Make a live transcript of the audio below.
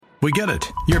We get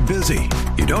it. You're busy.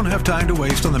 You don't have time to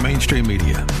waste on the mainstream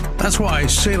media. That's why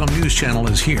Salem News Channel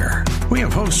is here. We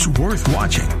have hosts worth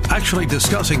watching, actually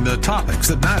discussing the topics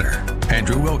that matter.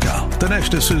 Andrew Wilkow,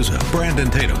 Dinesh D'Souza, Brandon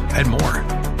Tatum, and more.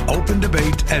 Open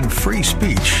debate and free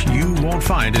speech you won't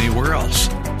find anywhere else.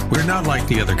 We're not like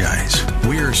the other guys.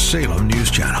 We're Salem News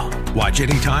Channel. Watch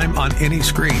anytime on any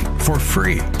screen for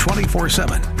free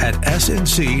 24/7 at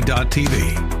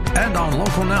snc.tv and on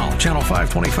Local Now, Channel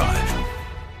 525.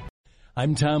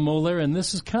 I'm Tom Moeller, and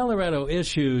this is Colorado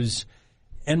Issues.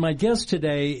 And my guest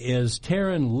today is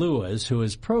Taryn Lewis, who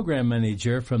is program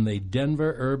manager from the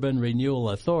Denver Urban Renewal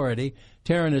Authority.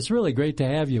 Taryn, it's really great to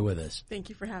have you with us. Thank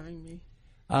you for having me.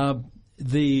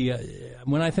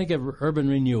 When I think of urban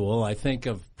renewal, I think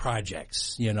of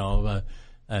projects,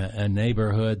 a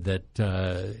neighborhood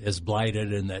that is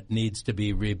blighted and that needs to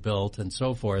be rebuilt and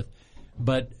so forth.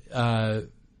 But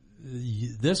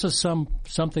this is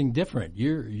something different.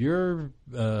 You're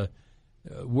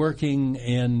working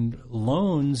in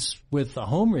loans with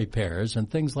home repairs and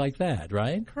things like that,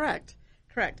 right? Correct.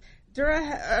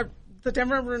 The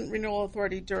Denver Urban Renewal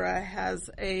Authority, DURA, has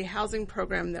a housing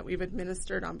program that we've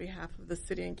administered on behalf of the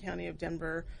city and county of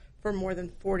Denver for more than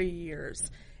 40 years.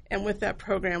 And with that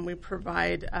program, we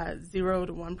provide 0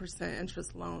 to 1%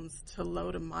 interest loans to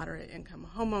low to moderate income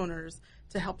homeowners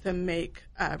to help them make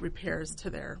repairs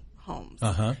to their homes.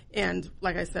 Uh-huh. And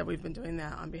like I said, we've been doing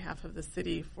that on behalf of the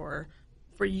city for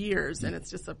years, and it's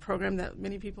just a program that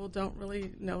many people don't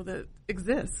really know that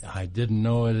exists. I didn't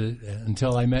know it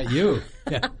until I met you,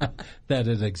 that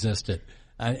it existed.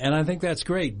 And I think that's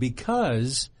great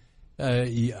because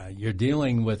you're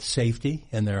dealing with safety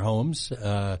in their homes,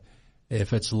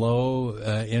 if it's low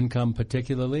income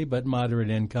particularly, but moderate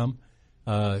income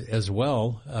as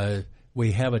well.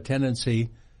 We have a tendency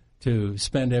to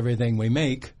spend everything we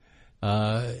make.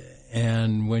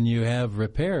 And when you have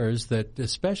repairs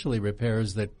especially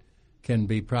repairs that can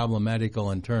be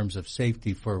problematical in terms of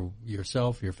safety for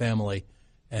yourself, your family,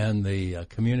 and the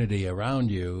community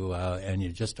around you, and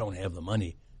you just don't have the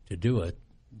money to do it,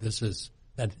 this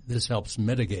helps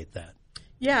mitigate that.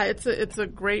 Yeah, it's a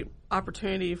great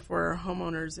opportunity for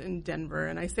homeowners in Denver,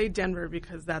 and I say Denver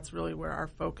because that's really where our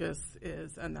focus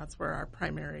is, and that's where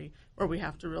where we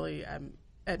have to really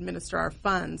administer our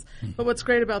funds. Mm-hmm. But what's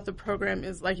great about the program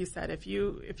is, like you said, if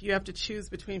you have to choose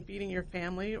between feeding your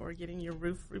family or getting your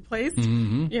roof replaced,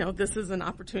 mm-hmm. This is an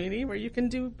opportunity where you can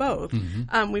do both.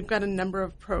 Mm-hmm. We've got a number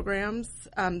of programs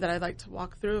that I'd like to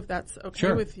walk through, if that's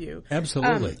okay with you.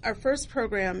 Absolutely. Our first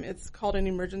program, it's called an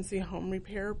emergency home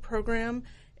repair program,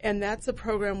 and that's a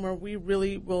program where we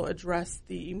really will address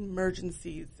the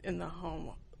emergencies in the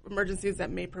home, emergencies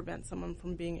that may prevent someone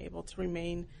from being able to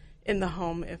remain in the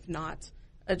home if not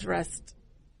addressed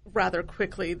rather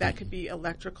quickly. That could be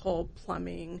electrical,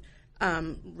 plumbing,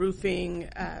 roofing,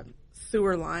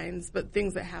 sewer lines, but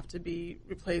things that have to be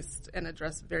replaced and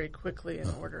addressed very quickly in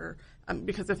order,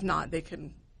 because if not, they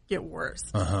can get worse.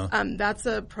 Uh-huh. That's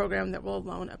a program that will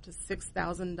loan up to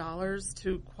 $6,000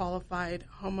 to qualified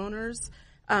homeowners.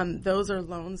 Those are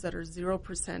loans that are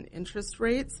 0% interest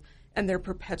rates, and they're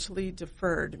perpetually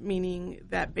deferred, meaning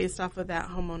that based off of that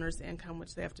homeowner's income,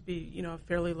 which they have to be, a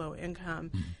fairly low income,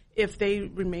 mm-hmm. if they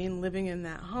remain living in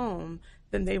that home,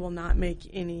 then they will not make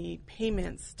any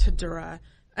payments to DURA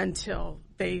until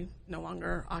they no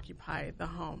longer occupy the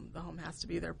home. The home has to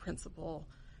be their principal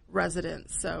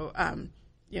residence. So,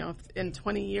 if in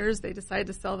 20 years they decide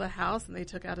to sell the house and they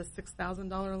took out a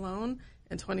 $6,000 loan,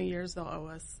 in 20 years they'll owe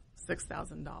us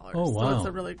 $6,000. Oh, wow. So it's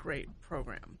a really great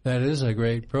program. That is a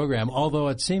great program. Although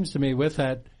it seems to me with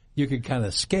that you could kind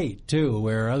of skate too,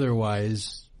 where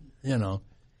otherwise,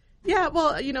 Yeah,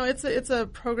 well, it's a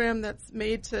program that's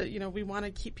made to, we want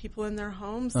to keep people in their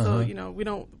homes. Uh-huh.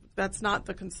 So, that's not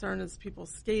the concern is people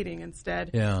skating.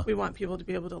 Instead, we want people to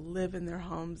be able to live in their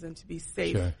homes and to be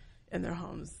safe in their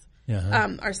homes.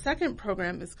 Uh-huh. Our second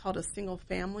program is called a single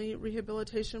family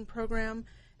rehabilitation program.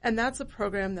 And that's a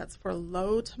program that's for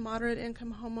low to moderate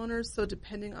income homeowners. So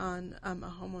depending on a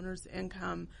homeowner's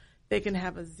income, they can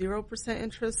have a 0%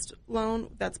 interest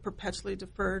loan that's perpetually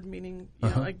deferred, meaning,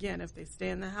 again, if they stay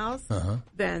in the house,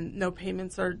 then no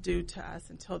payments are due to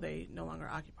us until they no longer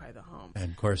occupy the home.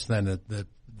 And, of course, then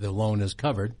the loan is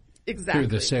covered through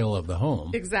the sale of the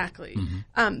home. Exactly.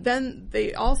 Mm-hmm. Then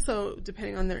they also,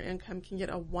 depending on their income, can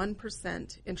get a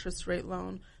 1% interest rate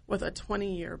loan with a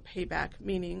 20-year payback,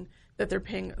 meaning that they're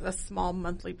paying a small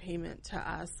monthly payment to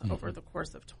us over the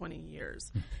course of 20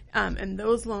 years. And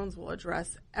those loans will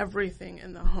address everything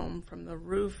in the home, from the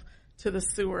roof to the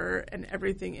sewer and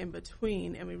everything in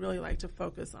between. And we really like to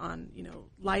focus on,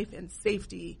 life and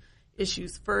safety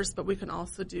issues first, but we can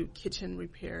also do kitchen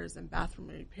repairs and bathroom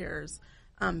repairs,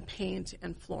 paint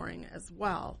and flooring as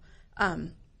well,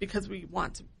 because we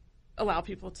want to allow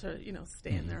people to,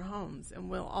 stay in their homes. And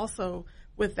we'll also,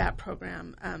 with that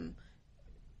program,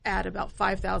 add about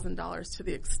 $5,000 to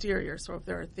the exterior. So if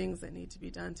there are things that need to be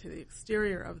done to the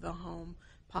exterior of the home,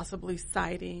 possibly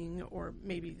siding or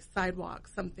maybe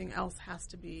sidewalks, something else has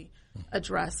to be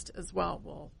addressed as well.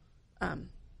 We'll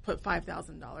put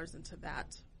 $5,000 into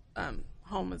that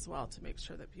home as well to make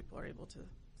sure that people are able to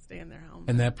stay in their home.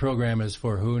 And that program is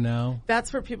for who now?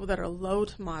 That's for people that are low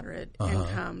to moderate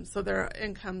income, so their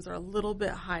incomes are a little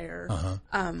bit higher.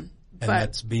 And but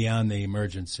that's beyond the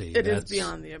emergency. It is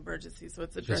beyond the emergency, so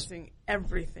it's addressing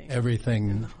everything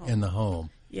in the home.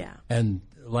 Yeah. And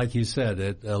like you said,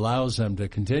 it allows them to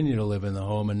continue to live in the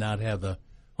home and not have the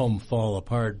home fall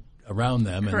apart around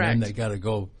them. Correct. And then they got to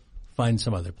go find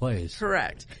some other place.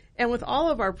 Correct. And with all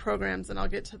of our programs, and I'll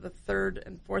get to the third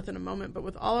and fourth in a moment, but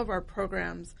with all of our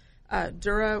programs,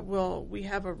 we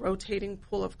have a rotating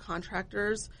pool of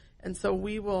contractors, and so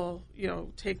we will,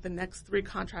 take the next 3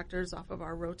 contractors off of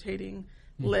our rotating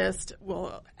list.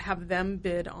 We'll have them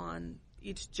bid on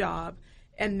each job,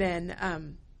 and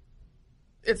then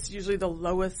it's usually the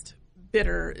lowest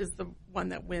bidder is the one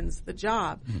that wins the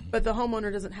job. But the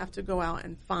homeowner doesn't have to go out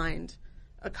and find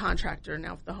a contractor.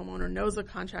 Now, if the homeowner knows a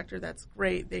contractor, that's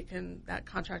great. That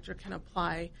contractor can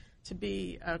apply to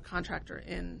be a contractor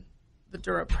in the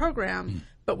Dura program,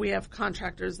 but we have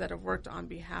contractors that have worked on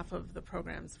behalf of the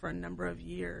programs for a number of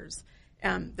years.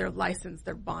 They're licensed,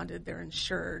 they're bonded, they're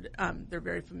insured, they're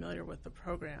very familiar with the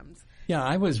programs. Yeah,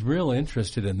 I was real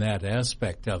interested in that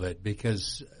aspect of it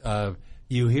because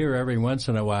you hear every once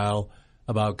in a while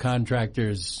about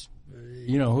contractors,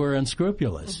 who are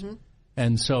unscrupulous.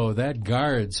 And so that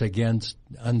guards against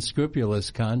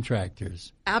unscrupulous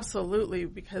contractors. Absolutely,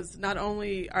 because not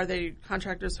only are they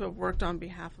contractors who have worked on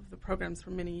behalf of the programs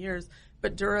for many years,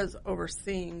 but Dura's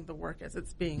overseeing the work as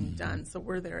it's being done. So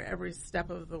we're there every step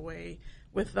of the way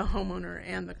with the homeowner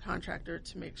and the contractor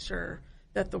to make sure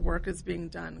that the work is being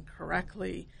done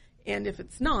correctly. And if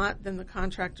it's not, then the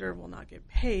contractor will not get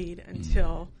paid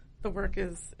until the work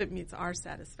meets our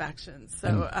satisfaction.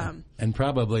 So and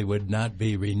probably would not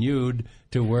be renewed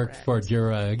to work for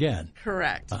Dura again.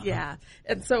 Correct. Yeah.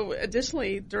 And so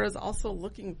additionally, Dura's also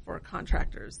looking for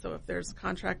contractors. So if there's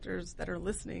contractors that are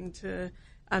listening to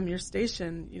your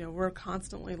station, we're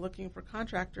constantly looking for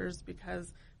contractors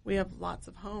because we have lots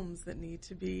of homes that need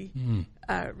to be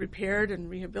repaired and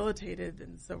rehabilitated,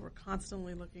 and so we're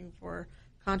constantly looking for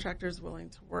contractors willing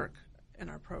to work in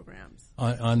our programs.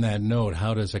 On that note,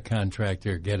 how does a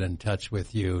contractor get in touch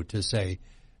with you to say,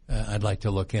 I'd like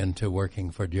to look into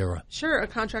working for Dura? Sure. A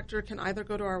contractor can either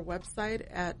go to our website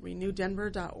at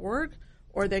renewdenver.org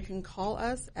or they can call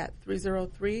us at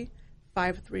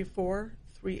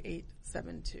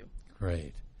 303-534-3872.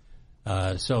 Great.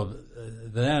 So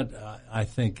that, I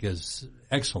think, is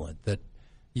excellent that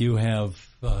you have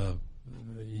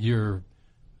your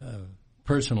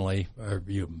personally, or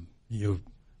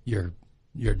your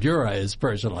Dura is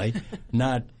personally,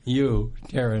 not you,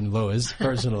 Taryn Lewis,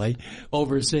 personally,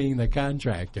 overseeing the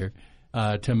contractor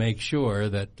to make sure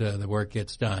that the work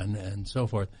gets done and so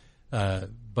forth.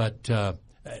 But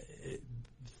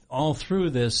all through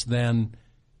this, then,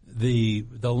 the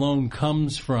loan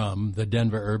comes from the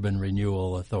Denver Urban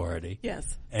Renewal Authority.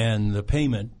 Yes. And the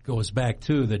payment goes back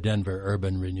to the Denver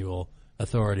Urban Renewal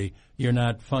Authority. You're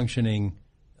not functioning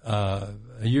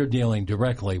you're dealing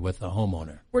directly with the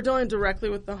homeowner. We're dealing directly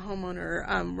with the homeowner.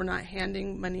 We're not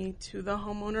handing money to the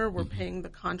homeowner. We're paying the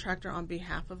contractor on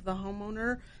behalf of the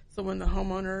homeowner. So when the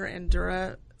homeowner and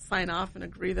Dura sign off and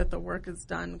agree that the work is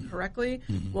done correctly,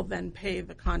 we'll then pay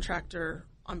the contractor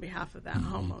on behalf of that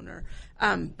homeowner.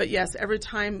 But yes, every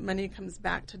time money comes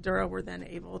back to Dura, we're then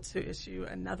able to issue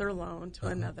another loan to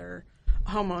another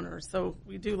homeowner. So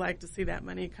we do like to see that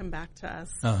money come back to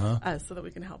us so that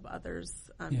we can help others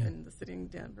in the city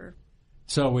of Denver.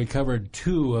 So we covered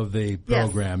 2 of the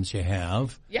programs you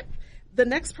have. Yep. The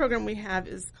next program we have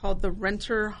is called the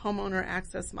Renter Homeowner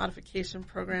Access Modification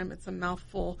Program. It's a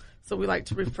mouthful, so we like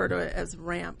to refer to it as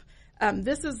RAMP.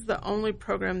 This is the only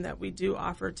program that we do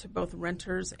offer to both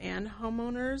renters and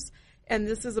homeowners. And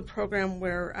this is a program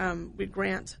where we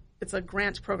grant, it's a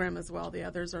grant program as well. The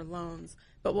others are loans.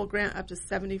 But we'll grant up to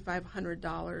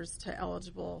 $7,500 to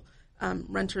eligible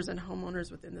renters and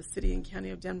homeowners within the city and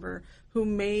county of Denver who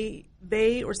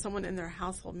they or someone in their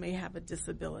household may have a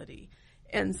disability.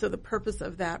 And so the purpose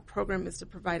of that program is to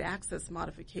provide access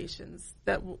modifications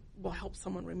that will help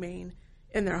someone remain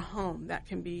in their home. That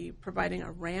can be providing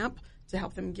a ramp to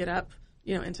help them get up,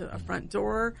 into a front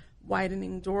door,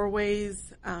 widening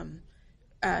doorways,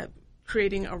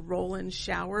 creating a roll-in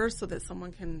shower so that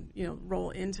someone can, roll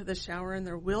into the shower in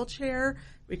their wheelchair.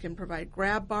 We can provide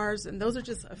grab bars, and those are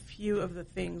just a few of the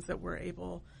things that we're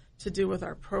able to do with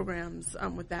our programs,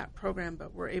 with that program.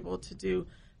 But we're able to do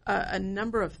a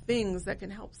number of things that can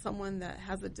help someone that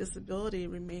has a disability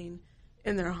remain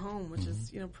in their home, which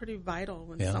is, pretty vital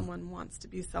when someone wants to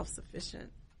be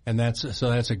self-sufficient. And that's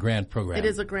a grant program. It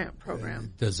is a grant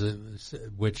program.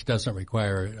 Which doesn't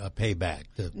require a payback.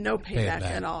 No payback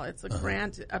at all. It's a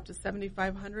grant up to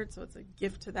 $7,500, so it's a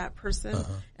gift to that person.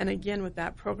 And again, with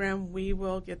that program, we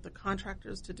will get the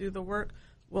contractors to do the work.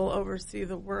 We'll oversee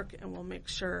the work, and we'll make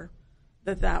sure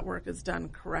that work is done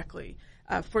correctly.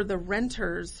 For the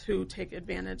renters who take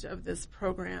advantage of this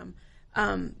program,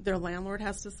 their landlord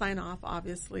has to sign off,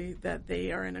 obviously, that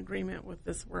they are in agreement with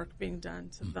this work being done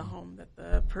to the home that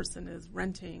the person is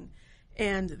renting,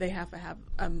 and they have to have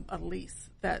a lease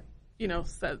that,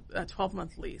 says a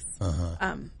 12-month lease.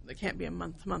 It can't be a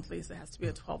month-to-month lease. It has to be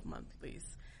a 12-month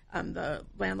lease. The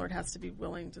landlord has to be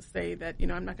willing to say that,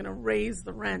 I'm not going to raise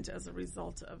the rent as a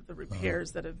result of the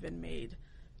repairs that have been made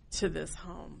to this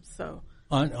home. So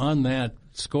on that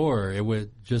score, it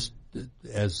would just,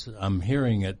 as I'm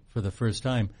hearing it for the first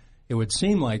time, it would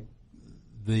seem like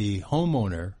the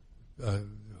homeowner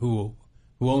who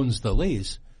owns the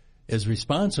lease is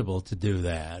responsible to do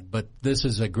that. But this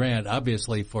is a grant,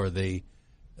 obviously, for the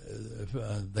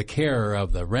care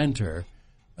of the renter.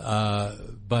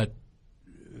 But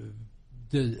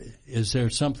is there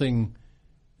something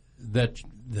that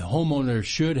the homeowner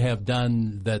should have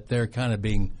done that they're kind of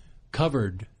being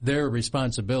covered? Their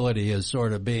responsibility is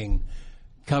sort of being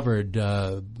covered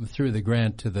through the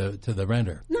grant to the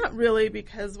renter? Not really,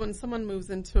 because when someone moves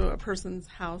into a person's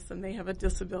house and they have a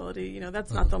disability,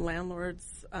 that's not the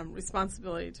landlord's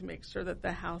responsibility to make sure that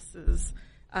the house is,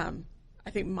 I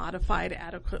think, modified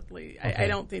adequately. Okay. I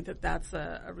don't think that that's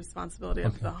a responsibility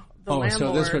of the landlord.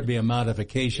 So this would be a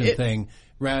modification thing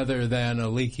rather than a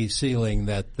leaky ceiling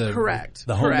that the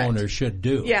homeowner should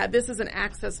do. Yeah, this is an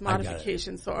access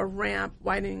modification. So a ramp,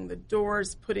 widening the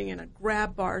doors, putting in a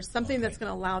grab bar, something that's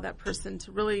going to allow that person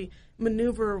to really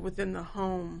maneuver within the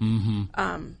home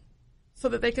so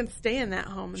that they can stay in that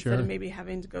home instead of maybe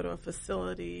having to go to a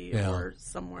facility or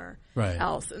somewhere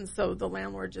else. And so the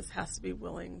landlord just has to be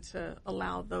willing to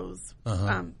allow those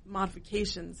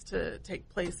modifications to take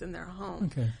place in their home.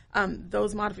 Okay.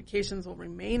 Those modifications will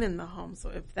remain in the home. So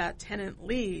if that tenant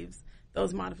leaves,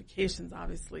 those modifications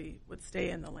obviously would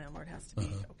stay, and the landlord has to be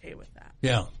okay with that.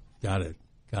 Yeah, got it.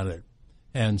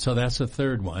 And so that's the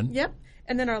third one. Yep.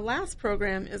 And then our last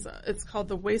program it's called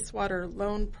the Wastewater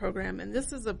Loan Program, and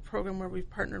this is a program where we've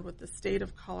partnered with the state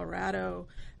of Colorado,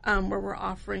 where we're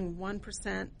offering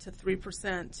 1% to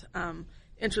 3%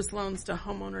 interest loans to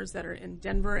homeowners that are in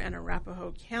Denver and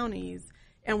Arapahoe counties,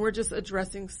 and we're just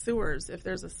addressing sewers. If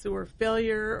there's a sewer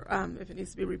failure, if it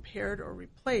needs to be repaired or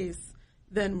replaced,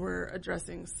 then we're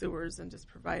addressing sewers and just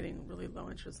providing really low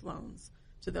interest loans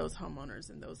to those homeowners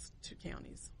in those two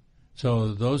counties. So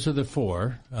those are the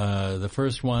four. The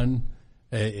first one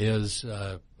is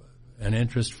an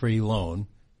interest-free loan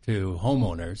to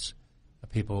homeowners,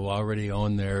 people who already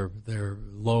own their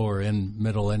lower and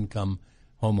middle income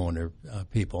homeowner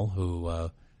people who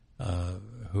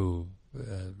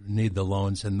need the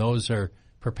loans, and those are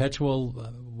perpetual.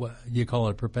 You call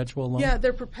it a perpetual loan? Yeah,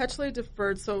 they're perpetually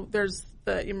deferred. So there's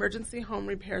the emergency home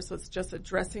repair, so it's just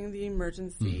addressing the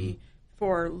emergency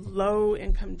for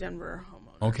low-income Denver homeowners.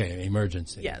 Okay,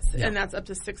 emergency. Yes, and that's up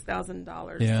to $6,000,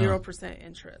 0%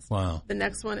 interest. Wow. The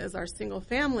next one is our single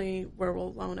family, where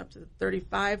we'll loan up to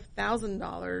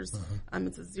 $35,000.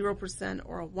 It's a 0%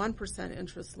 or a 1%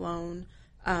 interest loan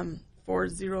for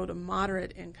 0 to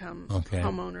moderate income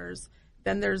homeowners.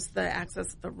 Then there's the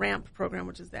RAMP program,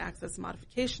 which is the access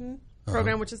modification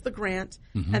program, which is the grant.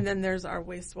 And then there's our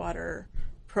wastewater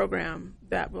program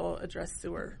that will address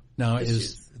sewer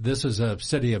issues. This is a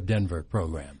City of Denver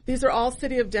program? These are all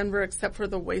City of Denver except for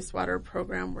the wastewater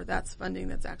program, where that's funding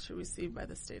that's actually received by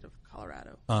the state of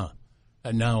Colorado.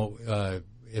 And now,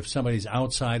 if somebody's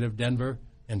outside of Denver,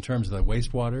 in terms of the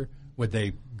wastewater, would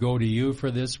they go to you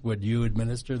for this? Would you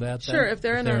administer that? Sure, then? if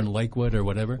they're in Lakewood or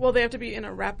whatever? Well, they have to be in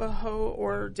Arapahoe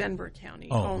or Denver County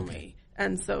only. Okay.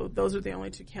 And so those are the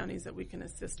only two counties that we can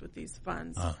assist with these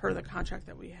funds per the contract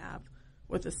that we have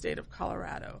with the state of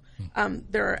Colorado.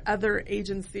 There are other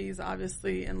agencies,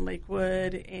 obviously, in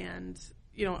Lakewood and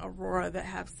Aurora that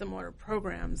have similar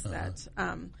programs that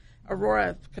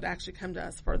Aurora could actually come to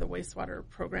us for the wastewater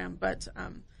program, but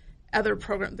other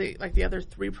program, the other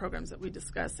three programs that we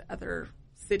discussed, other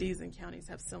cities and counties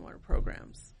have similar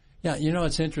programs. Yeah,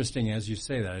 it's interesting as you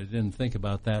say that. I didn't think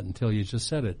about that until you just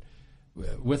said it.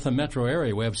 with the metro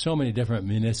area, we have so many different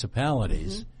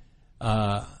municipalities.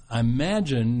 I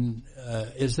imagine,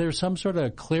 is there some sort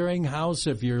of clearinghouse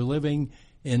if you're living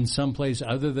in some place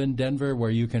other than Denver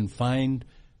where you can find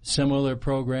similar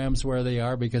programs where they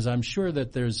are? Because I'm sure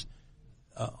that there's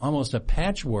almost a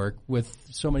patchwork with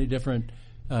so many different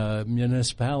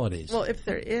municipalities. Well, if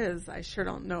there is, I sure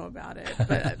don't know about it,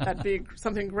 but that'd be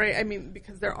something great. I mean,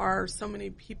 because there are so many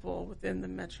people within the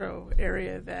metro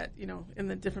area that, in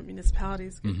the different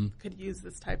municipalities could use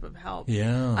this type of help.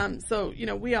 Yeah. So,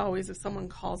 we always, if someone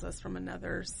calls us from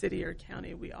another city or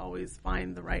county, we always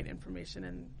find the right information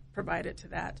and provide it to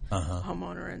that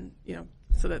homeowner and,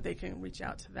 so that they can reach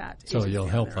out to that. So you'll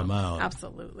help them out.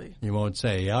 Absolutely. You won't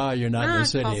say, you're not in the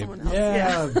city. Call someone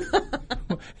else.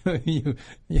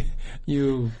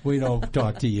 We don't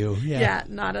talk to you. Yeah,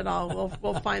 not at all.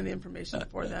 We'll find the information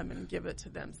for them and give it to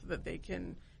them so that they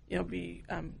can, be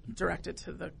directed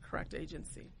to the correct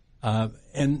agency.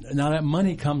 And now that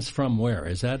money comes from where?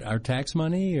 Is that our tax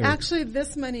money? Or? Actually,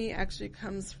 this money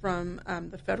comes from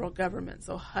the federal government.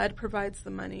 So HUD provides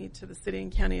the money to the city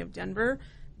and county of Denver.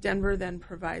 Denver then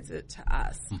provides it to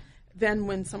us. Then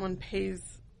when someone pays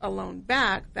a loan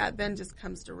back, that then just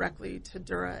comes directly to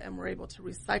Dura, and we're able to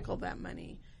recycle that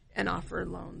money and offer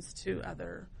loans to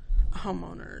other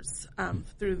homeowners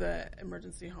through the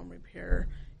emergency home repair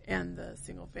and the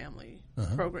single family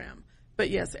program. But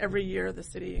yes, every year the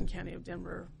city and county of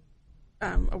Denver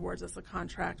awards us a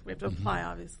contract. We have to apply,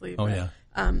 obviously.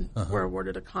 We're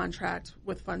awarded a contract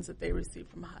with funds that they receive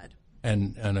from HUD.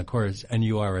 And of course, and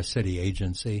you are a city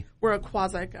agency? We're a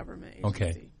quasi-government agency.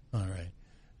 Okay, all right.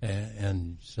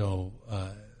 And so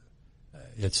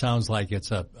it sounds like it's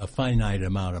a finite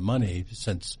amount of money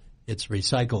since it's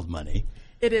recycled money.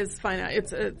 It is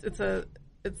finite.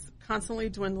 It's constantly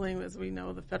dwindling. As we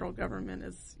know, the federal government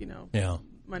is,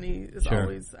 money is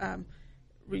always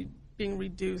being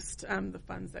reduced, the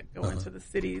funds that go into the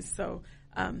cities. So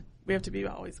we have to be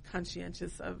always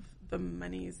conscientious of the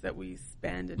monies that we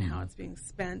spend and how it's being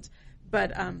spent.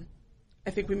 But I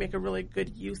think we make a really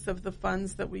good use of the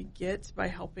funds that we get by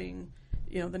helping,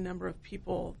 the number of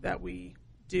people that we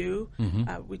do.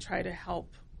 We try to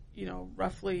help,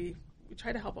 we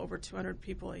try to help over 200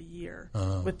 people a year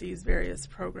with these various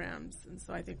programs. And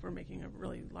so I think we're making a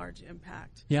really large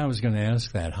impact. Yeah, I was going to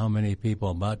ask that. How many people?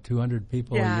 About 200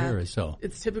 people a year or so?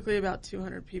 It's typically about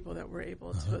 200 people that we're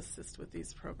able to assist with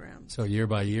these programs. So year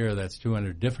by year, that's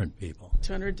 200 different people.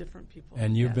 200 different people.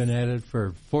 And you've been at it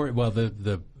for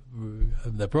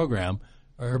the program,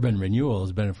 Urban Renewal,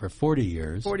 has been for 40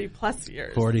 years. 40 plus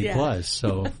years. 40 plus.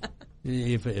 So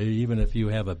even if you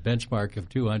have a benchmark of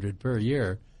 200 per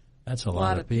year, that's a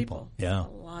lot of people. Yeah. A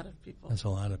lot of people. That's a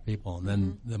lot of people. And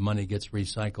then the money gets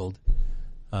recycled,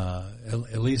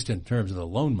 at least in terms of the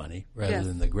loan money rather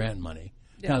than the grant money.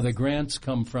 Yes. Now, the grants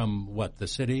come from what, the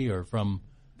city or from?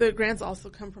 The grants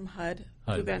also come from HUD,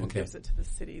 who then gives it to the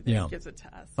city, then gives it to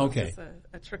us. So it's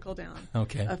a trickle-down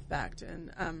effect.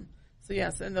 And so,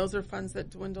 yes, and those are funds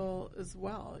that dwindle as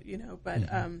well, but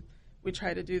we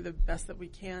try to do the best that we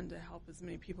can to help as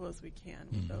many people as we can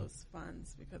with those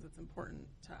funds because it's important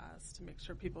to us to make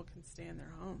sure people can stay in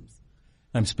their homes.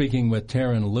 I'm speaking with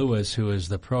Taryn Lewis, who is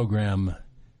the program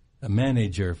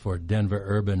manager for Denver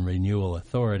Urban Renewal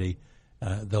Authority,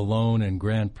 the loan and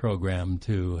grant program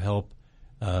to help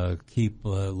keep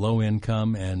low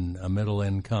income and middle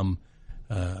income,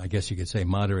 I guess you could say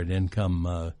moderate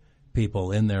income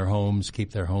people in their homes,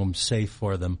 keep their homes safe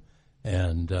for them.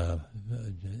 And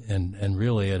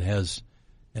really it has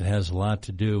a lot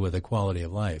to do with the quality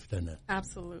of life, doesn't it?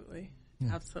 Absolutely.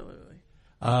 Absolutely.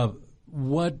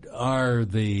 What are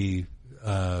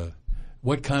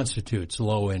what constitutes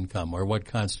low income or what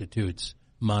constitutes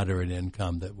moderate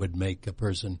income that would make a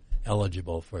person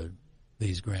eligible for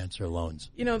these grants or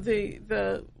loans?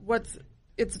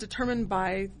 It's determined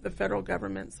by the federal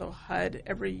government. So HUD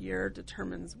every year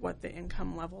determines what the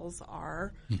income levels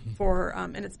are for,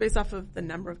 and it's based off of the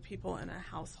number of people in a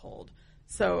household.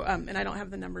 So, and I don't have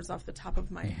the numbers off the top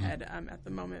of my head at the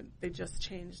moment. They just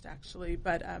changed actually,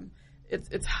 but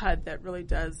it's HUD that really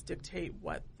does dictate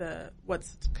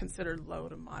what's considered low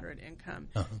to moderate income.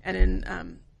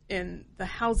 And in the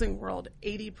housing world,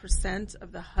 80%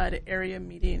 of the HUD area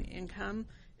median income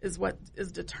is what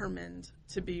is determined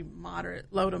to be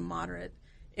low to moderate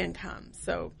income.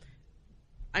 So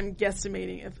I'm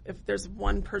guesstimating if there's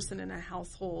one person in a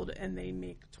household and they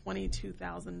make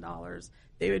 $22,000,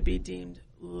 they would be deemed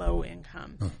low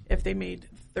income. If they made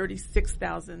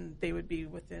 $36,000, they would be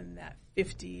within that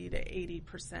 50 to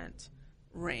 80%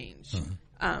 range.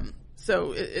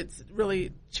 So it's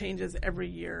really changes every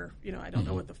year. I don't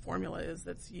know what the formula is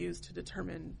that's used to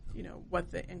determine,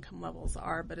 what the income levels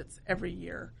are, but it's every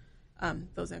year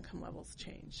those income levels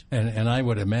change. And I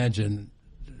would imagine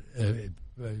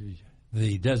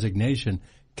the designation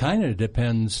kind of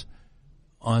depends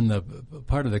on the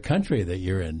part of the country that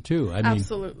you're in, too. I mean,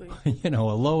 absolutely. A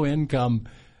low income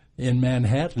in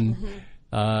Manhattan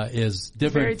is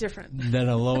different, very different than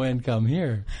a low income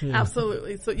here.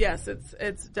 Absolutely. So yes,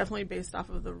 it's definitely based off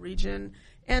of the region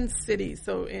and city.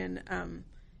 So in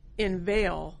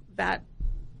Vail, that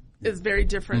is very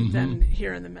different than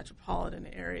here in the metropolitan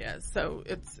area. So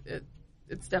it's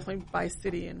definitely by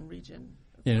city and region.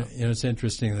 It's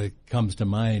interesting that comes to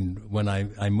mind when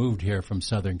I moved here from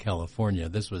Southern California.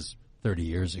 This was 30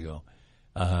 years ago.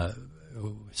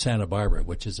 Santa Barbara,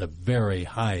 which is a very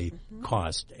high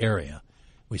cost area.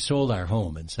 We sold our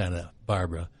home in Santa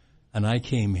Barbara, and I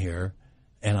came here,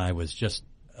 and I was just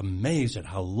amazed at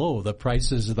how low the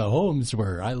prices of the homes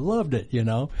were. I loved it,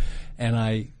 And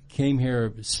I came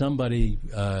here,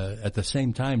 at the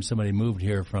same time, somebody moved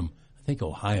here from, I think,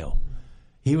 Ohio.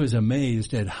 He was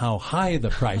amazed at how high the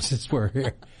prices were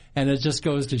here. And it just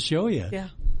goes to show you. Yeah.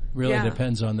 Really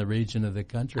depends on the region of the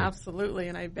country. Absolutely,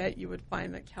 and I bet you would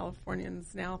find that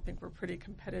Californians now think we're pretty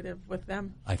competitive with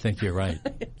them. I think you're right.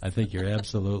 I think you're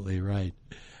absolutely right.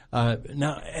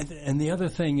 Now, and the other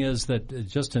thing is that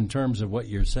just in terms of what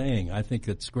you're saying, I think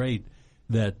it's great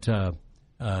that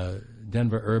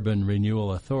Denver Urban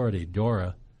Renewal Authority,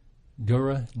 Dura,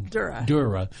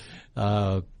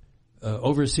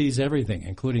 oversees everything,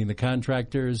 including the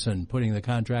contractors and putting the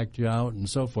contract out and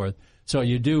so forth. So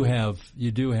you do have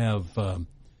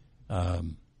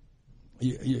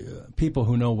people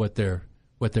who know what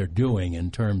they're doing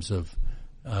in terms of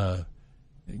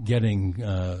getting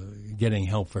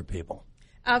help for people.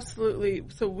 Absolutely.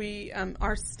 So we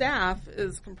our staff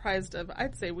is comprised of,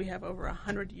 I'd say we have over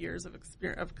 100 years of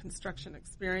construction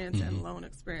experience and loan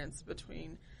experience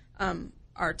between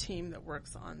our team that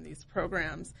works on these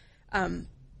programs.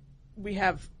 We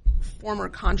have former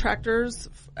contractors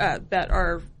that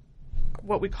are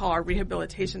what we call our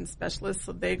rehabilitation specialists.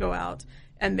 So they go out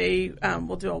and they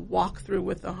will do a walkthrough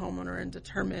with the homeowner and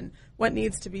determine what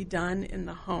needs to be done in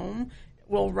the home.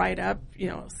 We'll write up,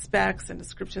 specs and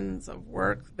descriptions of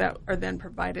work that are then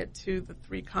provided to the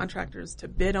 3 contractors to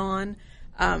bid on.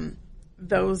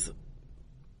 The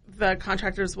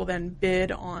contractors will then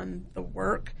bid on the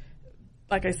work.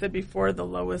 Like I said before, the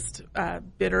lowest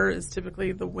bidder is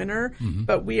typically the winner,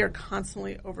 but we are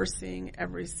constantly overseeing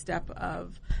every step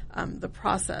of the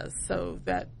process so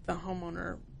that the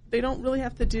homeowner, they don't really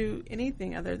have to do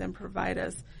anything other than provide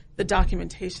us the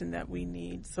documentation that we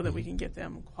need so that we can get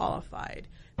them qualified.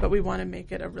 But we want to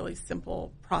make it a really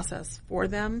simple process for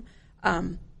them.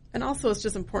 And also it's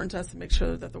just important to us to make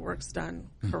sure that the work's done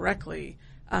correctly.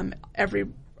 Every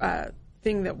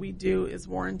thing that we do is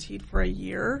warranted for a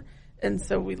year. And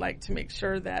so we like to make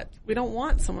sure that we don't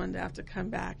want someone to have to come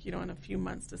back, in a few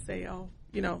months to say,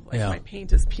 my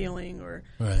paint is peeling, or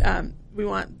we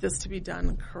want this to be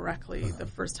done correctly the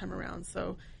first time around.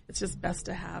 So it's just best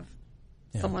to have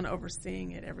someone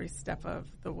overseeing it every step of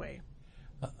the way.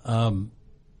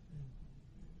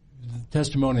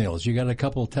 Testimonials. You got a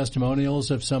couple testimonials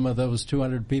of some of those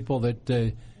 200 people that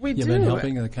you've been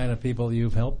helping, and the kind of people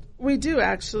you've helped? We do,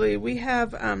 actually. We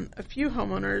have a few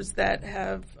homeowners that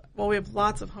have, we have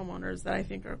lots of homeowners that I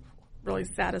think are really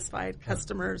satisfied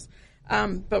customers,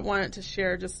 but wanted to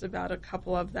share just about a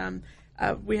couple of them.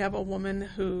 We have a woman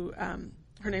who,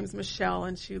 her name's Michelle,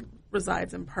 and she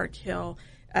resides in Park Hill.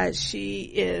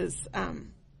 She's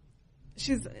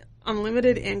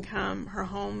unlimited income. Her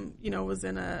home, was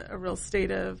in a real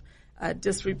state of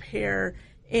disrepair.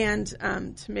 And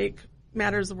to make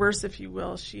matters worse, if you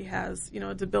will, she has,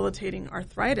 debilitating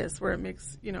arthritis where it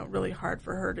makes, really hard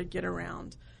for her to get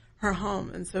around her home.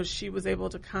 And so she was able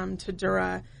to come to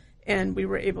Dura, and we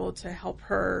were able to help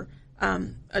her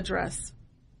address,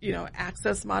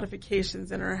 access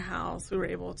modifications in her house. We were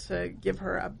able to give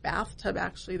her a bathtub,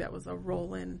 actually, that was a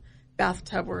roll-in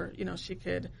bathtub where, she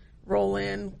could roll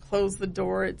in, close the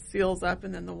door, it seals up,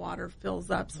 and then the water fills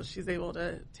up. So she's able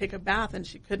to take a bath, and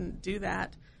she couldn't do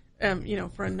that,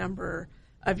 for a number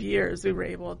of years. We were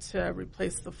able to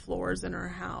replace the floors in her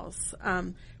house.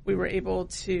 We were able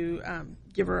to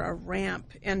give her a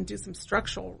ramp and do some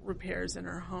structural repairs in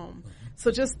her home.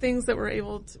 So just things that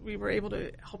we were able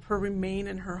to help her remain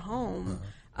in her home.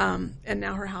 And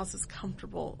now her house is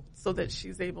comfortable so that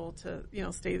she's able to,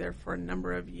 stay there for a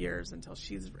number of years until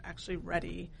she's actually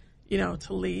ready,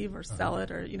 to leave or sell it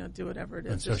or, do whatever it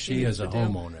is. And so she is a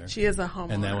homeowner. She is a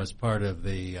homeowner. And that was part of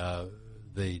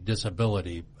the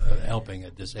disability, helping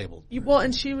a disabled person. Well,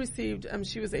 and she received,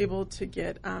 she was able to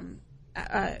get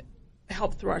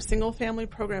help through our single family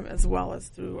program as well as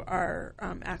through our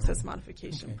access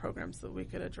modification program, so that we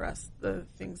could address the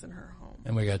things in her home.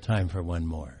 And we got time for one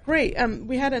more. Great.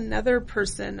 We had another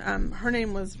person, her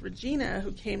name was Regina,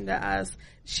 who came to us.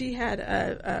 She had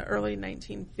a early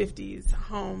 1950s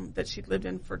home that she'd lived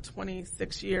in for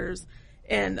 26 years.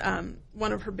 And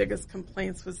one of her biggest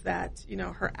complaints was that,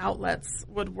 her outlets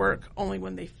would work only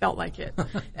when they felt like it.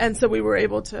 And so we were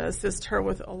able to assist her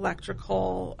with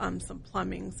electrical, some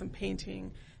plumbing, some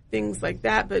painting, things like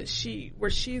that. But where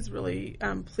she's really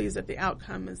pleased at the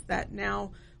outcome is that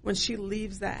now when she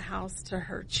leaves that house to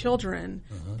her children,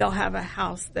 they'll have a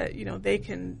house that, they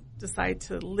can decide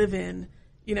to live in,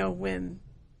 when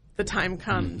the time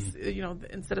comes.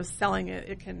 Instead of selling it,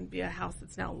 it can be a house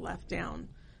that's now left down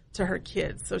to her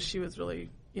kids. So she was really,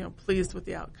 pleased with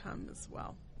the outcome as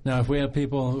well. Now, if we have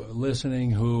people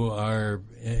listening who are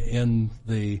in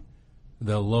the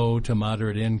low to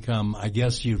moderate income, I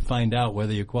guess you find out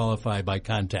whether you qualify by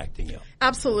contacting you.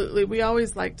 Absolutely. We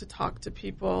always like to talk to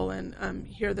people and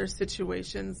hear their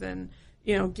situations and,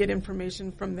 get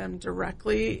information from them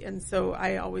directly. And so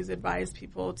I always advise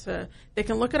people they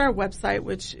can look at our website,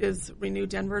 which is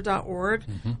renewdenver.org,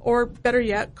 or better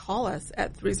yet, call us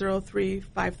at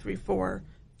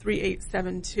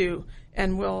 303-534-3872,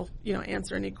 and we'll,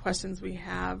 answer any questions we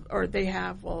have or they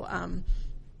have. We'll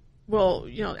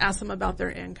ask them about their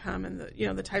income and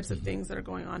the types of things that are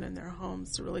going on in their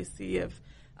homes to really see if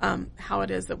how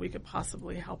it is that we could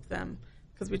possibly help them,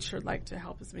 because we'd sure like to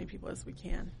help as many people as we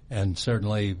can. And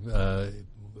certainly,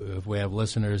 if we have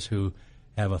listeners who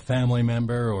have a family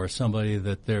member or somebody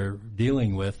that they're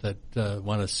dealing with that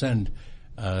want to send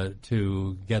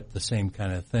to get the same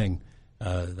kind of thing,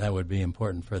 that would be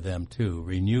important for them too.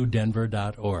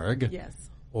 RenewDenver.org. Yes.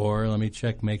 Or let me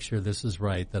make sure this is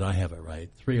right, that I have it right.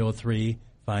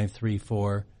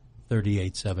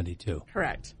 303-534-3872.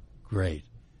 Correct. Great.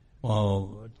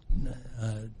 Well,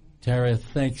 Tara,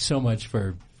 thanks so much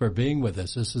for being with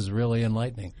us. This is really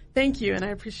enlightening. Thank you, and I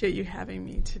appreciate you having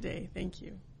me today. Thank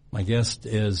you. My guest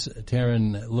is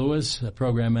Taryn Lewis,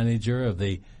 Program Manager of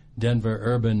the Denver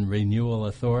Urban Renewal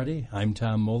Authority. I'm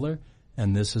Tom Moeller,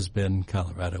 and this has been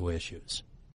Colorado Issues.